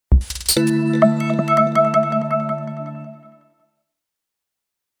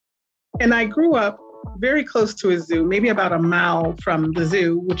And I grew up very close to a zoo, maybe about a mile from the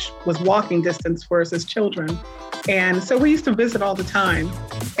zoo, which was walking distance for us as children. And so we used to visit all the time.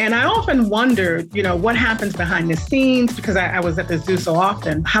 And I often wondered, what happens behind the scenes, because I was at the zoo so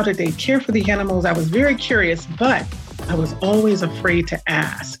often. How did they care for the animals? I was very curious, but I was always afraid to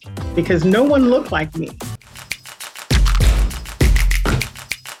ask because no one looked like me.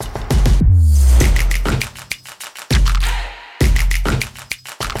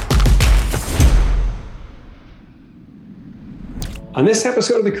 On this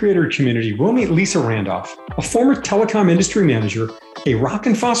episode of the Creator Community, we'll meet Lisa Randolph, a former telecom industry manager, a rock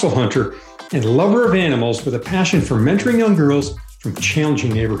and fossil hunter, and lover of animals with a passion for mentoring young girls from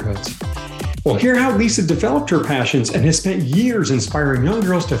challenging neighborhoods. We'll hear how Lisa developed her passions and has spent years inspiring young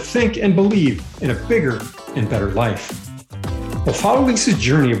girls to think and believe in a bigger and better life. We'll follow Lisa's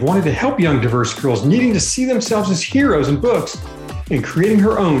journey of wanting to help young diverse girls needing to see themselves as heroes in books and creating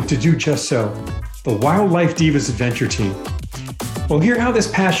her own to do just so, the Wildlife Divas Adventure Team. We'll hear how this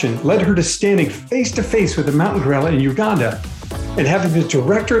passion led her to standing face to face with a mountain gorilla in Uganda and having the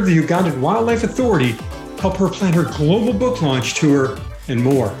director of the Ugandan Wildlife Authority help her plan her global book launch tour and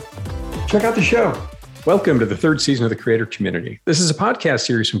more. Check out the show. Welcome to the third season of the Creator Community. This is a podcast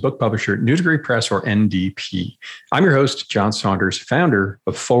series from book publisher New Degree Press, or NDP. I'm your host, John Saunders, founder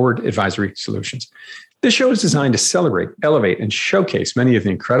of Forward Advisory Solutions. This show is designed to celebrate, elevate, and showcase many of the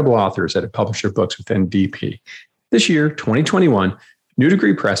incredible authors that have published their books with NDP. This year, 2021, New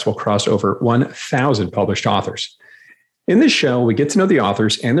Degree Press will cross over 1,000 published authors. In this show, we get to know the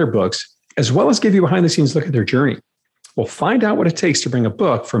authors and their books, as well as give you a behind-the-scenes look at their journey. We'll find out what it takes to bring a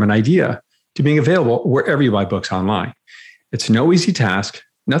book from an idea to being available wherever you buy books online. It's no easy task.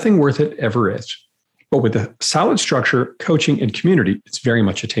 Nothing worth it ever is. But with a solid structure, coaching, and community, it's very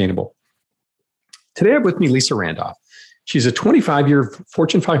much attainable. Today, I have with me Lisa Randolph. She's a 25-year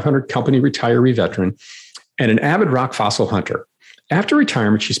Fortune 500 company retiree veteran and an avid rock fossil hunter. After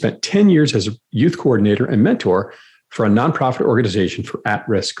retirement, she spent 10 years as a youth coordinator and mentor for a nonprofit organization for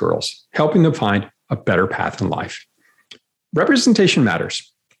at-risk girls, helping them find a better path in life. Representation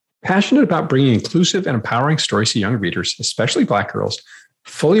matters. Passionate about bringing inclusive and empowering stories to young readers, especially Black girls,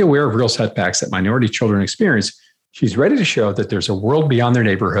 fully aware of real setbacks that minority children experience, she's ready to show that there's a world beyond their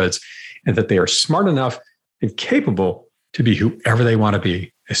neighborhoods and that they are smart enough and capable to be whoever they want to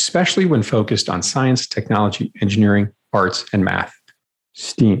be, especially when focused on science, technology, engineering, arts, and math,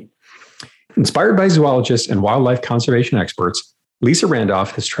 STEAM. Inspired by zoologists and wildlife conservation experts, Lisa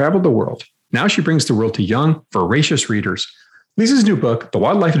Randolph has traveled the world. Now she brings the world to young, voracious readers. Lisa's new book, The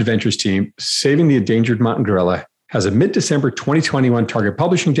Wildlife Adventures Team, Saving the Endangered Mountain Gorilla, has a mid-December 2021 target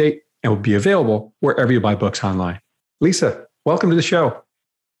publishing date and will be available wherever you buy books online. Lisa, welcome to the show.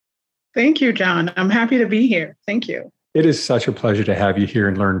 Thank you, John. I'm happy to be here. Thank you. It is such a pleasure to have you here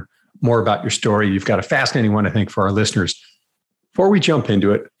and learn more about your story. You've got a fascinating one, I think, for our listeners. Before we jump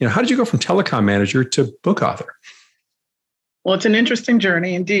into it, how did you go from telecom manager to book author? Well, it's an interesting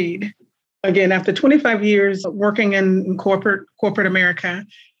journey indeed. Again, after 25 years working in corporate America,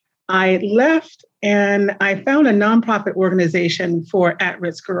 I left and I found a nonprofit organization for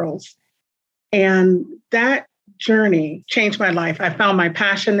at-risk girls. And that journey changed my life. I found my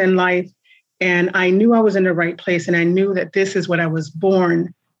passion in life. And I knew I was in the right place. And I knew that this is what I was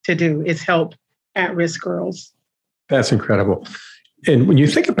born to do, is help at-risk girls. That's incredible. And when you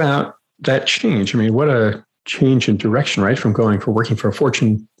think about that change, what a change in direction, right? From working for a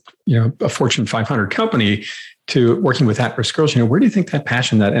Fortune 500 company to working with at-risk girls. Where do you think that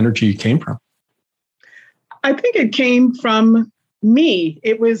passion, that energy came from? I think it came from me.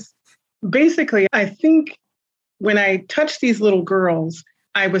 It was basically, I think when I touched these little girls,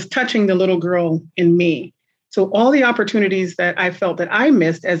 I was touching the little girl in me. So all the opportunities that I felt that I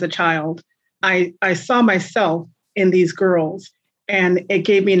missed as a child, I saw myself in these girls, and it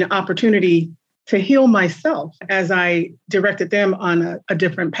gave me an opportunity to heal myself as I directed them on a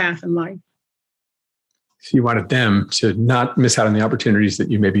different path in life. So you wanted them to not miss out on the opportunities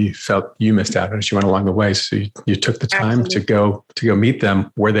that you maybe felt you missed out on as you went along the way. So you took the time to go meet them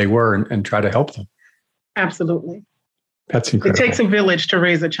where they were and try to help them. Absolutely. That's incredible. It takes a village to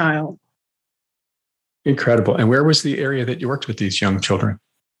raise a child. Incredible. And where was the area that you worked with these young children?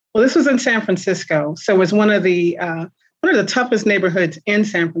 Well, this was in San Francisco. So it was one of the toughest neighborhoods in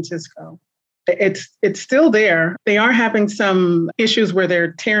San Francisco. It's still there. They are having some issues where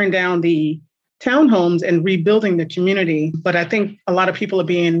they're tearing down the townhomes and rebuilding the community. But I think a lot of people are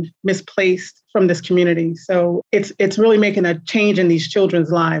being misplaced from this community. So it's really making a change in these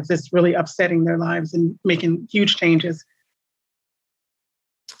children's lives. It's really upsetting their lives and making huge changes.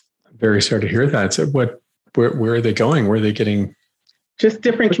 I'm very sorry to hear that. So where are they going? Where are they getting Just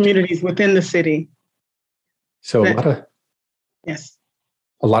different communities within the city. So yes,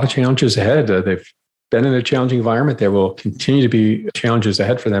 a lot of challenges ahead. They've been in a challenging environment. There will continue to be challenges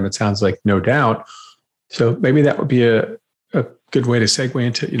ahead for them. It sounds like, no doubt. So maybe that would be a good way to segue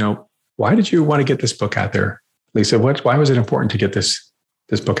into, why did you want to get this book out there, Lisa? Why was it important to get this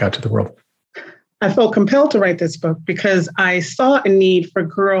book out to the world? I felt compelled to write this book because I saw a need for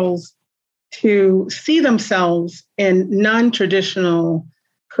girls to see themselves in non-traditional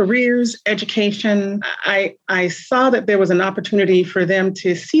careers, education. I saw that there was an opportunity for them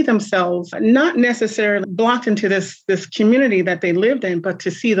to see themselves not necessarily blocked into this community that they lived in, but to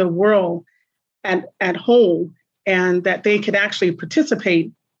see the world at whole, and that they could actually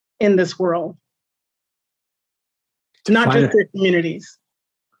participate in this world, not just their communities.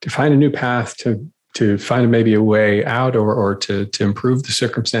 To find a new path, to find maybe a way out, or to improve the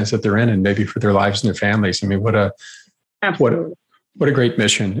circumstance that they're in, and maybe for their lives and their families. I mean, what a great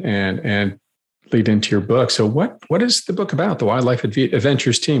mission, and lead into your book. So what is the book about? The Wildlife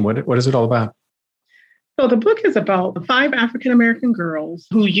Adventures Team. What is it all about? So the book is about 5 African-American girls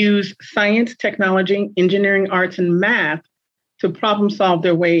who use science, technology, engineering, arts, and math to problem solve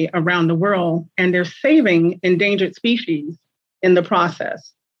their way around the world. And they're saving endangered species in the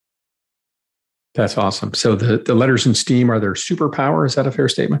process. That's awesome. So the letters in STEAM, are their superpower? Is that a fair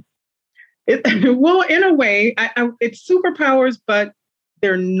statement? Well, in a way, it's superpowers, but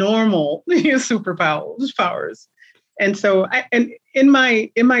they're normal superpowers. And so, in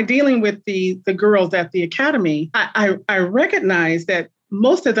my dealing with the girls at the academy, I recognize that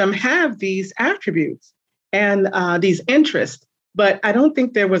most of them have these attributes and these interests, but I don't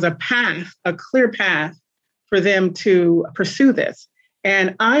think there was a clear path for them to pursue this.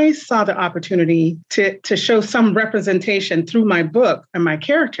 And I saw the opportunity to show some representation through my book and my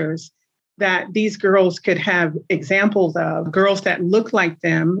characters, that these girls could have examples of girls that look like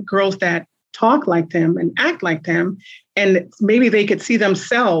them, girls that talk like them and act like them. And maybe they could see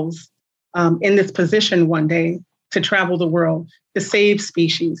themselves in this position one day to travel the world, to save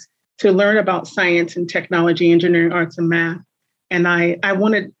species, to learn about science and technology, engineering, arts, and math. And I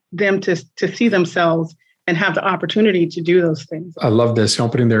wanted them to see themselves and have the opportunity to do those things. I love this,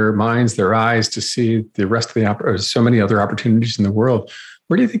 opening their minds, their eyes to see the rest of so many other opportunities in the world.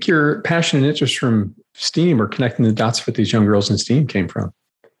 Where do you think your passion and interest from STEAM, or connecting the dots with these young girls in STEAM, came from?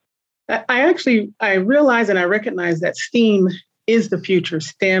 I realize and I recognize that STEAM is the future.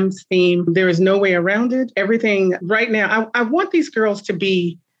 STEM, STEAM, there is no way around it. Everything right now, I want these girls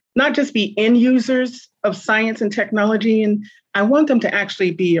to not just be end users of science and technology, and I want them to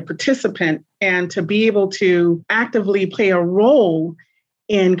actually be a participant and to be able to actively play a role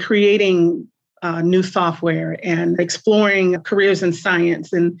in creating new software and exploring careers in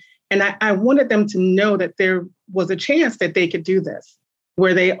science. And I wanted them to know that there was a chance that they could do this,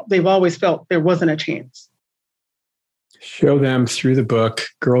 where they've always felt there wasn't a chance. Show them through the book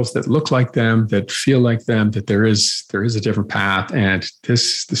girls that look like them, that feel like them, that there is a different path. And the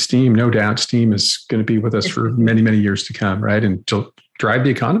STEAM, no doubt, STEAM is going to be with us for many, many years to come, right? And to drive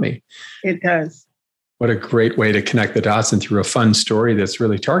the economy. It does. What a great way to connect the dots, and through a fun story that's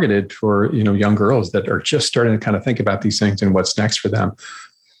really targeted for, young girls that are just starting to kind of think about these things and what's next for them.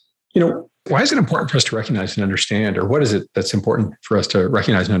 Why is it important for us to recognize and understand, or what is it that's important for us to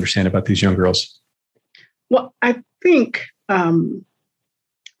recognize and understand about these young girls? Well, I think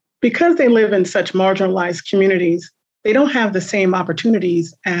because they live in such marginalized communities, they don't have the same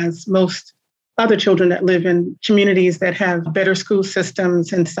opportunities as most other children that live in communities that have better school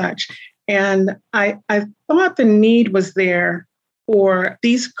systems and such. And I thought the need was there for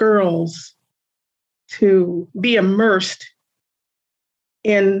these girls to be immersed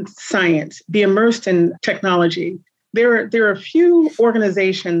in science, be immersed in technology. There are a few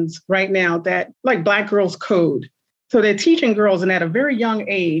organizations right now that, like Black Girls Code. So they're teaching girls, and at a very young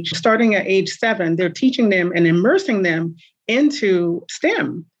age, starting at age 7, they're teaching them and immersing them into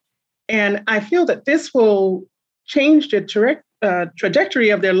STEM. And I feel that this will change the trajectory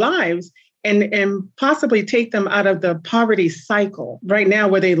of their lives and possibly take them out of the poverty cycle. Right now,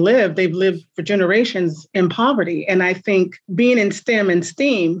 where they've lived for generations in poverty. And I think being in STEM and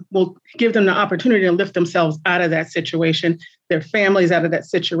STEAM will give them the opportunity to lift themselves out of that situation, their families out of that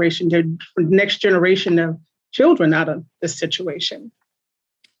situation, their next generation of children out of this situation.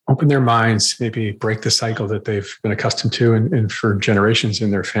 Open their minds, maybe break the cycle that they've been accustomed to and for generations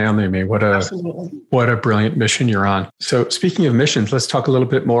in their family. I mean, what a brilliant mission you're on. So speaking of missions, let's talk a little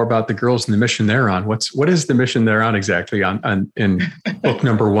bit more about the girls and the mission they're on. What is the mission they're on exactly in book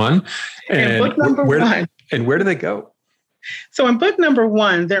number 1? And where do they go? So in book number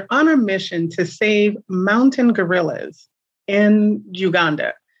 1, they're on a mission to save mountain gorillas in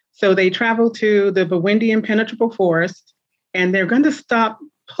Uganda. So they travel to the Bwindi Impenetrable Forest, and they're going to stop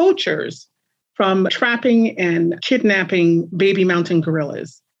poachers from trapping and kidnapping baby mountain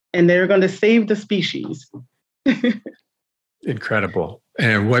gorillas. And they're going to save the species. Incredible.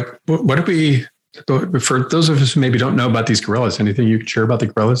 And what do we, for those of us who maybe don't know about these gorillas, anything you could share about the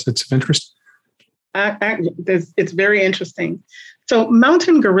gorillas that's of interest? It's very interesting. So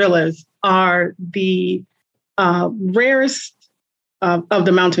mountain gorillas are the rarest of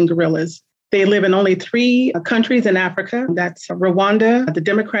the mountain gorillas. They live in only 3 countries in Africa. That's Rwanda, the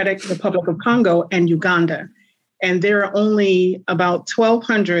Democratic Republic of Congo, and Uganda. And there are only about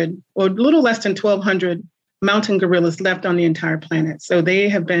 1,200 or a little less than 1,200 mountain gorillas left on the entire planet. So they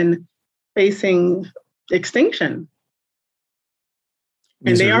have been facing extinction.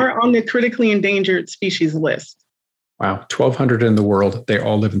 And they are on the critically endangered species list. Wow, 1,200 in the world. They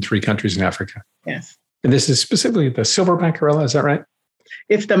all live in 3 countries in Africa. Yes. And this is specifically the silverback gorilla, is that right?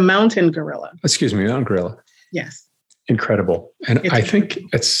 It's the mountain gorilla. Excuse me, mountain gorilla. Yes. Incredible. And I think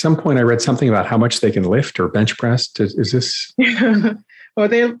at some point I read something about how much they can lift or bench press. Is this? Well,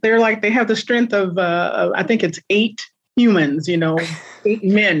 they're like, they have the strength of, I think it's 8 humans, 8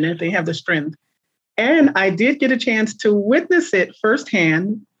 men, they have the strength. And I did get a chance to witness it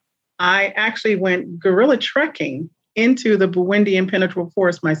firsthand. I actually went gorilla trekking into the Bwindi Impenetrable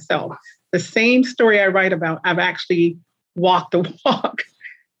Forest myself. The same story I write about, I've actually walked the walk.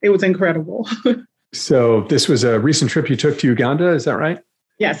 It was incredible. So this was a recent trip you took to Uganda, is that right?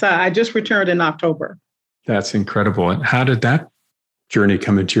 Yes, I just returned in October. That's incredible. And how did that journey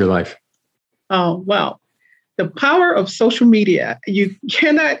come into your life? Oh, well, the power of social media,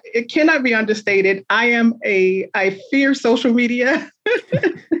 it cannot be understated. I fear social media.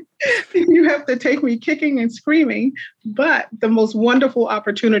 You have to take me kicking and screaming, but the most wonderful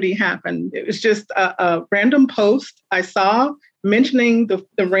opportunity happened. It was just a random post I saw mentioning the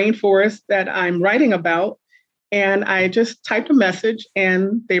rainforest that I'm writing about. And I just typed a message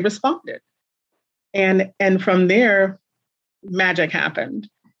and they responded. And from there, magic happened.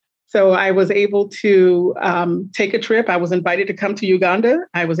 So I was able to take a trip. I was invited to come to Uganda.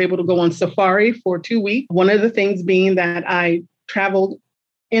 I was able to go on safari for 2 weeks. One of the things being that I traveled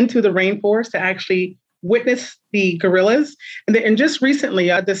into the rainforest to actually witness the gorillas. And just recently,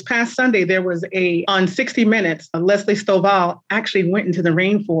 this past Sunday, there was on 60 Minutes, Leslie Stovall actually went into the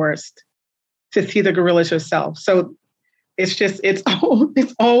rainforest to see the gorillas herself. So it's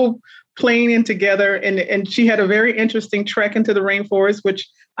all playing in together. And she had a very interesting trek into the rainforest, which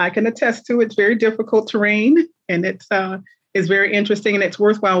I can attest to. It's very difficult terrain, and it's very interesting, and it's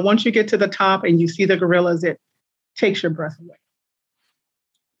worthwhile. Once you get to the top and you see the gorillas, it takes your breath away.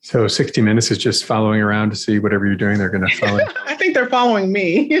 So 60 Minutes is just following around to see whatever you're doing, they're going to follow. I think they're following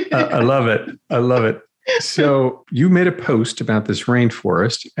me. I love it. I love it. So you made a post about this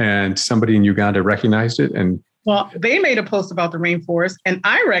rainforest and somebody in Uganda recognized it. Well, they made a post about the rainforest and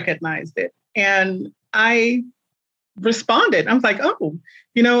I recognized it. And I responded. I was like, oh,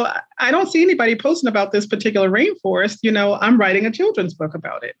 I don't see anybody posting about this particular rainforest. I'm writing a children's book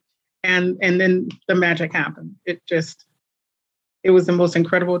about it. And then the magic happened. It was the most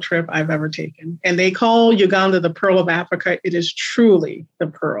incredible trip I've ever taken. And they call Uganda the Pearl of Africa. It is truly the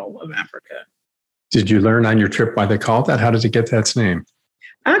Pearl of Africa. Did you learn on your trip why they call it that? How did it get that name?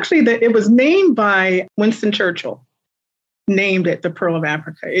 Actually, it was named by Winston Churchill, named it the Pearl of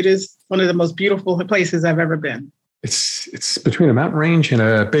Africa. It is one of the most beautiful places I've ever been. It's between a mountain range and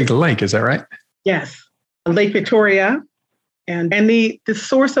a big lake, is that right? Yes. Lake Victoria and the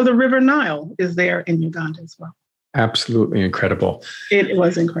source of the River Nile is there in Uganda as well. Absolutely incredible. It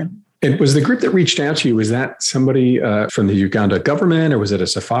was incredible. It was the group that reached out to you. Was that somebody from the Uganda government, or was it a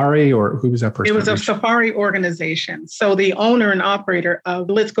safari, or who was that person? It was a safari organization. So the owner and operator of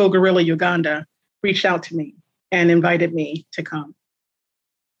Let's Go Gorilla Uganda reached out to me and invited me to come.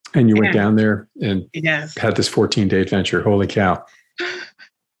 And you went down there and yes, had this 14-day adventure. Holy cow.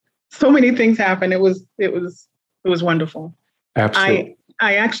 So many things happened. It was wonderful. Absolutely.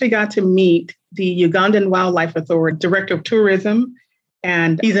 I actually got to meet the Ugandan Wildlife Authority Director of Tourism,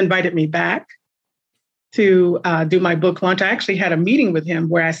 and he's invited me back to do my book launch. I actually had a meeting with him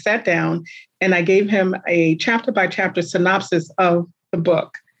where I sat down and I gave him a chapter by chapter synopsis of the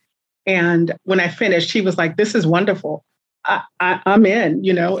book. And when I finished, he was like, "This is wonderful. I'm in,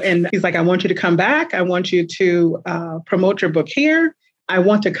 and he's like, "I want you to come back. I want you to promote your book here. I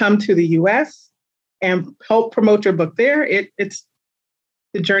want to come to the US and help promote your book there."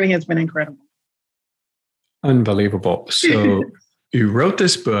 The journey has been incredible. Unbelievable. So you wrote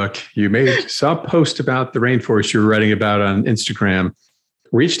this book, saw a post about the rainforest you were writing about on Instagram.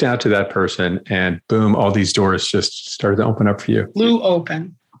 reached out to that person and boom, all these doors just started to open up for you. Flew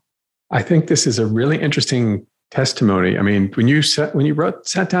open. I think this is a really interesting testimony. I mean, when you sat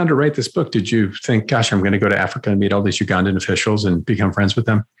down to write this book, did you think, gosh, I'm going to go to Africa and meet all these Ugandan officials and become friends with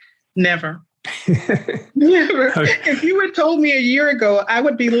them? Never. Never. If you had told me a year ago I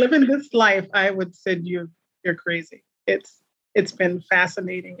would be living this life, I would have said you're crazy. It's been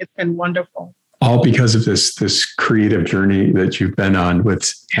fascinating. It's been wonderful. All because of this creative journey that you've been on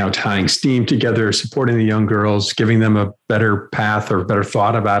with now tying STEAM together, supporting the young girls, giving them a better path or better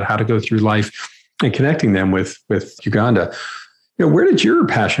thought about how to go through life and connecting them with Uganda. Where did your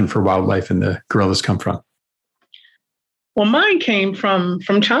passion for wildlife and the gorillas come from? Well, mine came from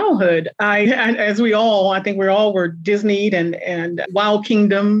childhood. I think we all were Disneyed and Wild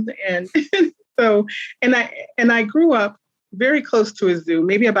Kingdom. And so, and I grew up very close to a zoo,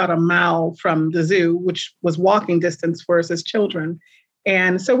 maybe about a mile from the zoo, which was walking distance for us as children.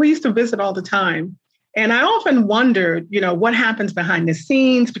 And so we used to visit all the time. And I often wondered, what happens behind the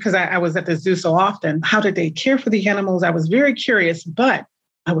scenes, because I was at the zoo so often. How did they care for the animals? I was very curious, but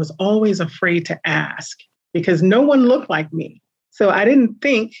I was always afraid to ask because no one looked like me. So I didn't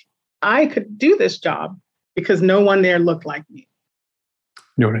think I could do this job because no one there looked like me.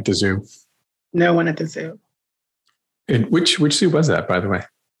 No one at the zoo? No one at the zoo. And which zoo was that, by the way?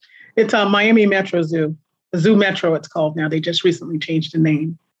 It's a Miami Metro Zoo. Zoo Metro, it's called now. They just recently changed the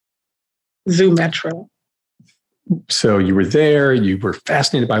name. Zoo Metro. So you were there, you were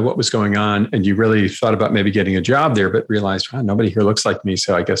fascinated by what was going on, and you really thought about maybe getting a job there, but realized, wow, nobody here looks like me,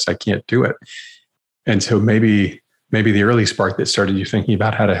 so I guess I can't do it. And so maybe the early spark that started you thinking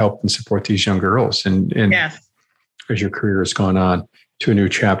about how to help and support these young girls. And yes. As your career has gone on to a new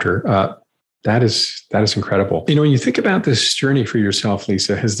chapter, that is incredible. When you think about this journey for yourself,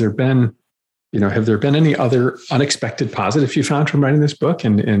 Lisa, have there been any other unexpected positives you found from writing this book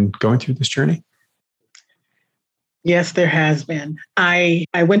and going through this journey? Yes, there has been. I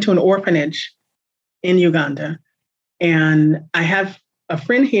went to an orphanage in Uganda, and I have a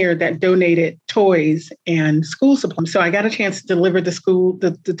friend here that donated toys and school supplies. So I got a chance to deliver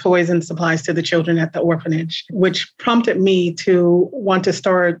the toys and supplies to the children at the orphanage, which prompted me to want to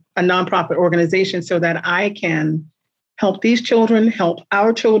start a nonprofit organization so that I can help these children, help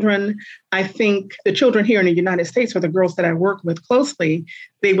our children. I think the children here in the United States, or the girls that I work with closely,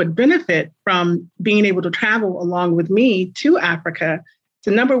 they would benefit from being able to travel along with me to Africa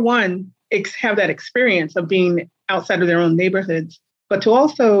to, number one, have that experience of being outside of their own neighborhoods, but to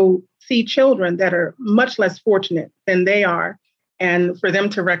also see children that are much less fortunate than they are. And for them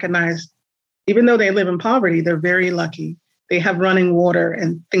to recognize, even though they live in poverty, they're very lucky. They have running water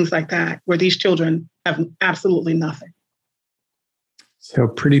and things like that, where these children have absolutely nothing. So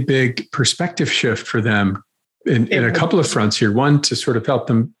pretty big perspective shift for them in a couple of fronts here. One, to sort of help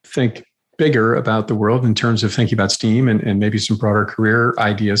them think bigger about the world in terms of thinking about STEAM and maybe some broader career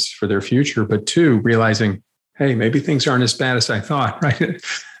ideas for their future. But two, realizing, hey, maybe things aren't as bad as I thought, right?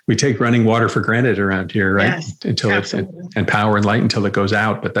 We take running water for granted around here, right? Yes, until and power and light until it goes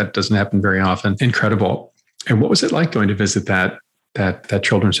out, but that doesn't happen very often. Incredible. And what was it like going to visit that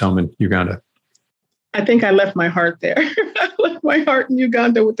children's home in Uganda? I think I left my heart there. I left my heart in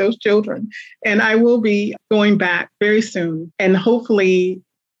Uganda with those children. And I will be going back very soon. And hopefully,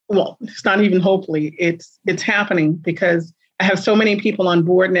 well, it's not even hopefully, it's happening because I have so many people on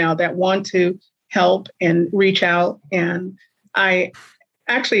board now that want to help and reach out. And I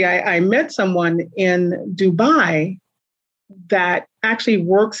met someone in Dubai that actually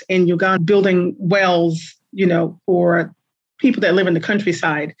works in Uganda building wells, for people that live in the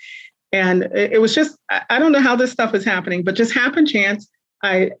countryside. And it was just, I don't know how this stuff is happening, but just happen chance,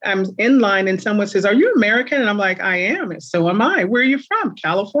 I'm in line and someone says, "Are you American?" And I'm like, "I am." And so am I. "Where are you from?"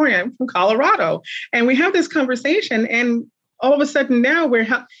 "California." "I'm from Colorado." And we have this conversation, and all of a sudden now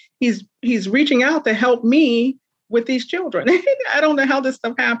he's reaching out to help me with these children. I don't know how this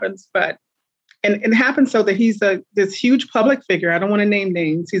stuff happens, but and it happens so that he's this huge public figure. I don't want to name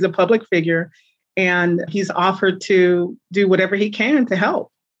names. He's a public figure, and he's offered to do whatever he can to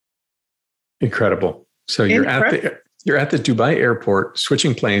help. Incredible. So you're at the Dubai airport,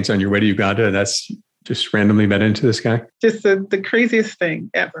 switching planes on your way to Uganda, and that's just randomly met into this guy? Just the craziest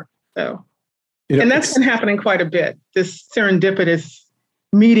thing ever. So, and that's been happening quite a bit. This serendipitous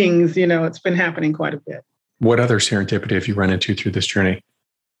meetings, it's been happening quite a bit. What other serendipity have you run into through this journey?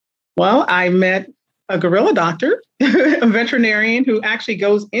 Well, I met a gorilla doctor, a veterinarian who actually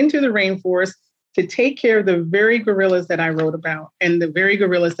goes into the rainforest to take care of the very gorillas that I wrote about and the very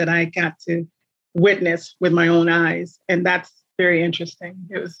gorillas that I got to witness with my own eyes. And that's very interesting.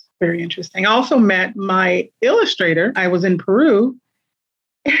 It was very interesting. I also met my illustrator. I was in Peru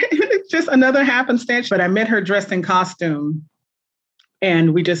just another happenstance. But I met her dressed in costume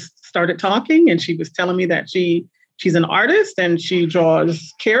and we just started talking. And she was telling me that she's an artist and she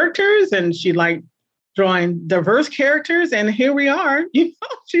draws characters and she liked drawing diverse characters. And here we are,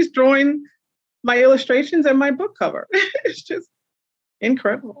 she's drawing my illustrations and my book cover. It's just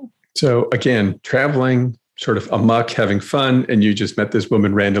incredible. So again, traveling sort of amok, having fun, and you just met this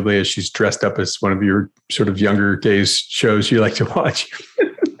woman randomly as she's dressed up as one of your sort of younger days shows you like to watch.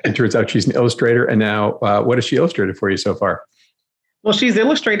 It turns out she's an illustrator. And now what has she illustrated for you so far? Well, she's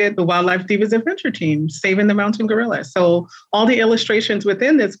illustrated the Wildlife Divas Adventure Team, Saving the Mountain Gorilla. So all the illustrations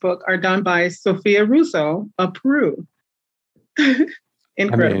within this book are done by Sophia Russo of Peru.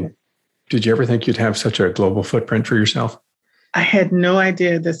 Incredible. I mean, did you ever think you'd have such a global footprint for yourself? I had no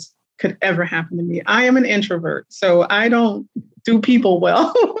idea this could ever happen to me. I am an introvert, so I don't do people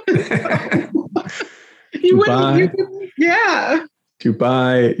well. Yeah.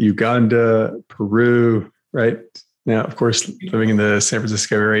 Dubai, Uganda, Peru, right? Now, of course, living in the San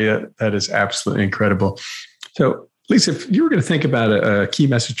Francisco area, that is absolutely incredible. So, Lisa, if you were going to think about a key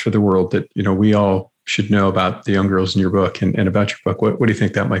message for the world that, we all should know about the young girls in your book and about your book, what do you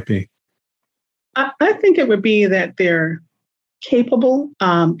think that might be? I think it would be that they're capable.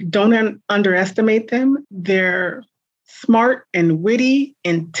 Don't underestimate them. They're smart and witty,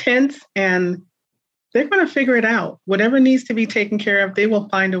 intense, and they're going to figure it out. Whatever needs to be taken care of, they will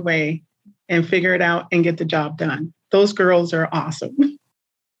find a way and figure it out and get the job done. Those girls are awesome.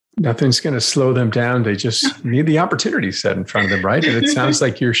 Nothing's going to slow them down. They just need the opportunity set in front of them, right? And it sounds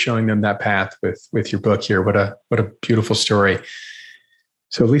like you're showing them that path with your book here. What a beautiful story.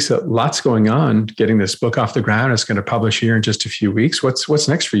 So, Lisa, lots going on getting this book off the ground. It's going to publish here in just a few weeks. What's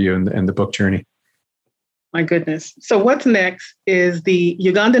next for you in the book journey? My goodness. So what's next is the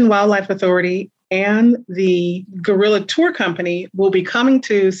Ugandan Wildlife Authority and the Gorilla Tour Company will be coming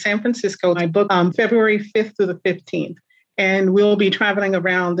to San Francisco, my book, February 5th through the 15th. And we'll be traveling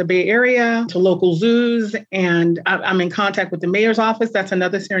around the Bay Area to local zoos. And I'm in contact with the mayor's office. That's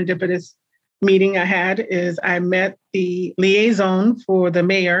another serendipitous meeting I had is I met the liaison for the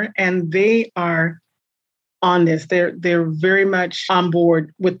mayor, and they are on this. They're very much on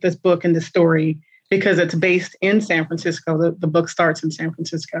board with this book and the story because it's based in San Francisco. The book starts in San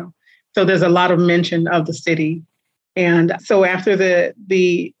Francisco. So there's a lot of mention of the city. And so after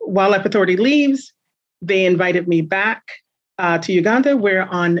the Wildlife Authority leaves, they invited me back to Uganda, where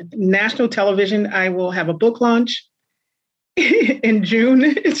on national television, I will have a book launch in June.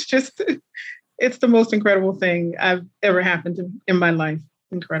 It's the most incredible thing I've ever happened in my life.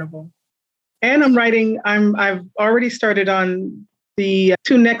 Incredible. And I've already started on the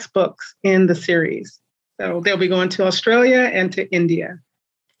 2 next books in the series. So they'll be going to Australia and to India.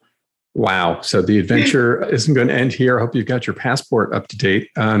 Wow. So the adventure isn't going to end here. I hope you've got your passport up to date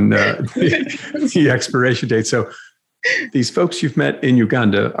on the expiration date. So these folks you've met in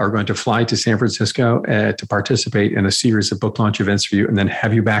Uganda are going to fly to San Francisco to participate in a series of book launch events for you, and then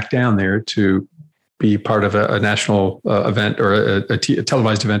have you back down there to be part of a national event or a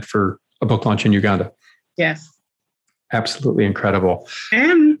televised event for a book launch in Uganda. Yes. Absolutely incredible.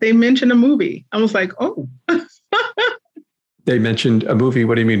 And they mentioned a movie. I was like, oh. They mentioned a movie.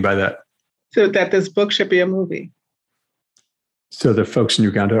 What do you mean by that? So that this book should be a movie. So the folks in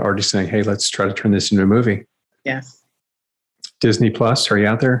Uganda are already saying, hey, let's try to turn this into a movie. Yes. Disney Plus, are you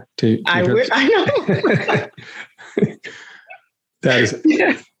out there? I know. That is.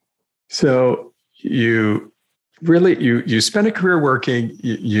 Yes. So you spent a career working,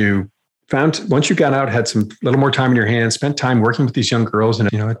 you found, once you got out, had some little more time in your hands, spent time working with these young girls in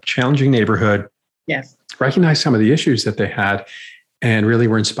a challenging neighborhood. Yes. Recognized some of the issues that they had and really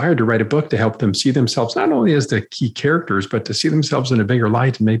were inspired to write a book to help them see themselves not only as the key characters, but to see themselves in a bigger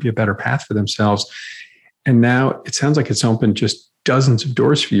light and maybe a better path for themselves. And now it sounds like it's opened just dozens of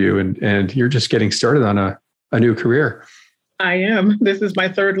doors for you, and you're just getting started on a new career. I am. This is my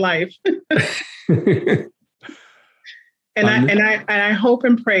third life. And I hope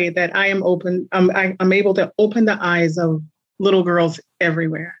and pray that I am open. I'm able to open the eyes of little girls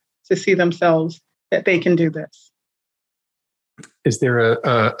everywhere to see themselves that they can do this. Is there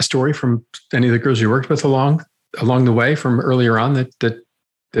a story from any of the girls you worked with along the way from earlier on that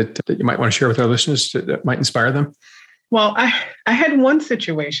you might want to share with our listeners that might inspire them? Well, I had one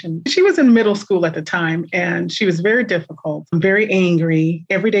situation. She was in middle school at the time, and she was very difficult, very angry.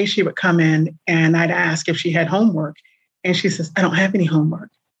 Every day she would come in, and I'd ask if she had homework. And she says, I don't have any homework.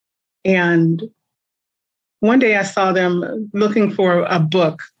 And one day I saw them looking for a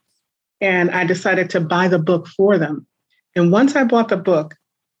book, and I decided to buy the book for them. And once I bought the book,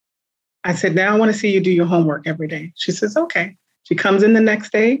 I said, now I want to see you do your homework every day. She says, okay. She comes in the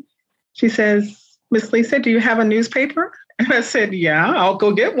next day. She says, Miss Lisa, do you have a newspaper? And I said, yeah, I'll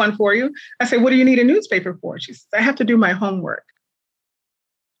go get one for you. I said, what do you need a newspaper for? She says, I have to do my homework.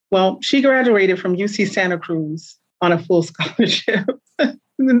 Well, she graduated from UC Santa Cruz on a full scholarship. That's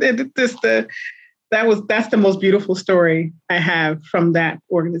the most beautiful story I have from that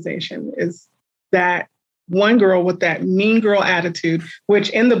organization, is that one girl with that mean girl attitude, which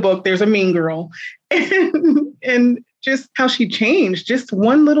in the book, there's a mean girl, and just how she changed, just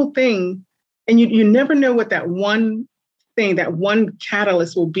one little thing. And you never know what that one thing, that one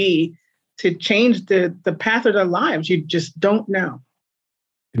catalyst will be to change the path of their lives. You just don't know.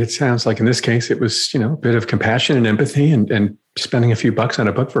 And it sounds like in this case, it was, a bit of compassion and empathy and spending a few bucks on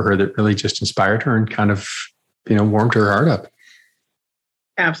a book for her that really just inspired her and kind of, warmed her heart up.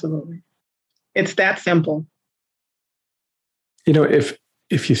 Absolutely. It's that simple.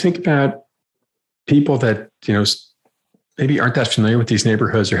 If you think about people that, maybe aren't that familiar with these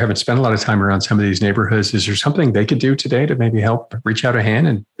neighborhoods or haven't spent a lot of time around some of these neighborhoods, is there something they could do today to maybe help reach out a hand?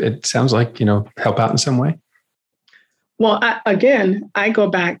 And it sounds like, help out in some way. Well, I go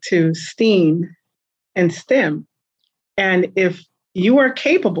back to STEAM and STEM. And if you are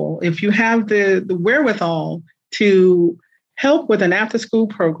capable, if you have the wherewithal to help with an after-school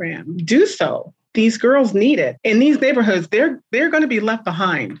program, do so. These girls need it. In these neighborhoods, they're going to be left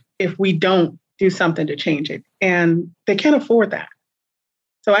behind if we don't do something to change it. And they can't afford that.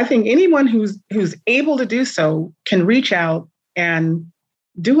 So I think anyone who's able to do so can reach out and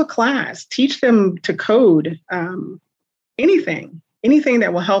do a class, teach them to code, anything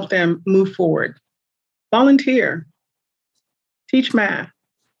that will help them move forward. Volunteer, teach math.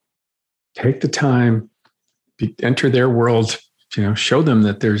 Take the time, enter their world, show them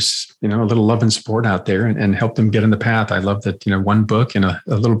that there's, a little love and support out there and help them get in the path. I love that, one book and a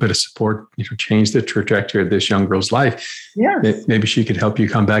little bit of support, changed the trajectory of this young girl's life. Yes. Maybe she could help you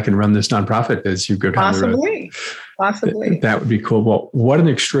come back and run this nonprofit as you go down the road. Possibly. That would be cool. Well, what an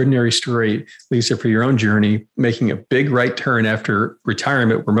extraordinary story, Lisa, for your own journey, making a big right turn after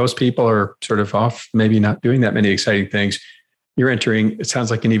retirement, where most people are sort of off, maybe not doing that many exciting things. You're entering, it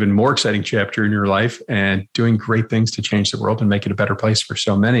sounds like, an even more exciting chapter in your life and doing great things to change the world and make it a better place for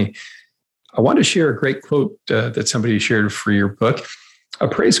so many. I want to share a great quote that somebody shared for your book, a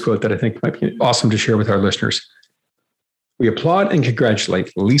praise quote that I think might be awesome to share with our listeners. We applaud and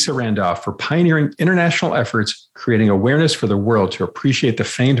congratulate Lisa Randolph for pioneering international efforts, creating awareness for the world to appreciate the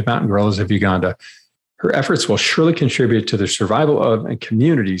famed mountain gorillas of Uganda. Her efforts will surely contribute to the survival of and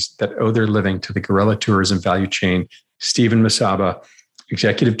communities that owe their living to the gorilla tourism value chain. Stephen Masaba,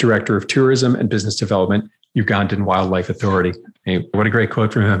 Executive Director of Tourism and Business Development, Ugandan Wildlife Authority. Hey, what a great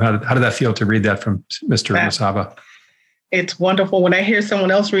quote from him. How did that feel to read that from Mr. Masaba? It's wonderful. When I hear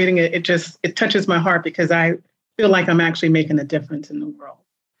someone else reading it, it touches my heart because I feel like I'm actually making a difference in the world.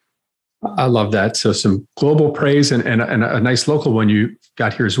 I love that. So some global praise and a nice local one you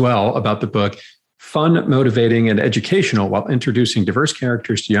got here as well about the book. Fun, motivating, and educational while introducing diverse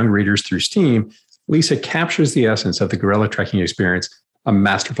characters to young readers through STEAM, Lisa captures the essence of the gorilla trekking experience. A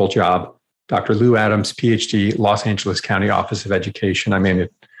masterful job. Dr. Lou Adams, PhD, Los Angeles County Office of Education. I mean,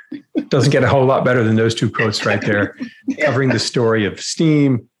 it doesn't get a whole lot better than those two quotes right there, covering the story of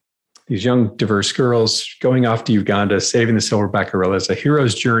STEAM, these young, diverse girls going off to Uganda, saving the silverback gorillas, a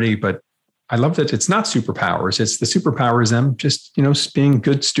hero's journey. But I love that it's not superpowers. It's the superpower is them just, being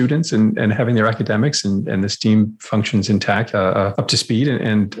good students and having their academics and the STEAM functions intact, up to speed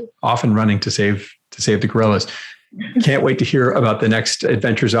and off and running to save the gorillas. Can't wait to hear about the next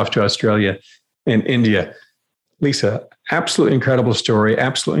adventures off to Australia and India. Lisa, absolutely incredible story,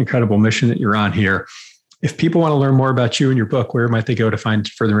 absolutely incredible mission that you're on here. If people want to learn more about you and your book, where might they go to find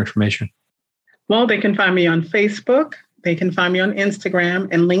further information? Well, they can find me on Facebook. They can find me on Instagram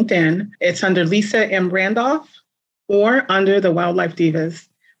and LinkedIn. It's under Lisa M. Randolph or under the Wildlife Divas.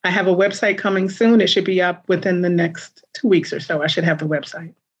 I have a website coming soon. It should be up within the next 2 weeks or so. I should have the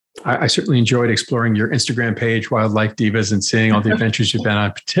website. I certainly enjoyed exploring your Instagram page, Wildlife Divas, and seeing all the adventures you've been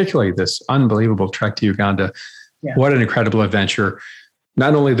on, particularly this unbelievable trek to Uganda. Yeah. What an incredible adventure.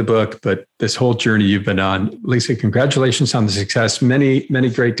 Not only the book, but this whole journey you've been on. Lisa, congratulations on the success. Many, many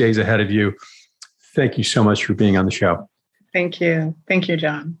great days ahead of you. Thank you so much for being on the show. Thank you. Thank you,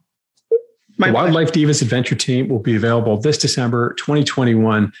 John. The Wildlife Divas Adventure Team will be available this December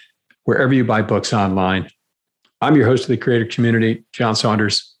 2021, wherever you buy books online. I'm your host of the creator community, John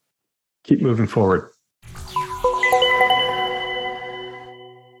Saunders. Keep moving forward.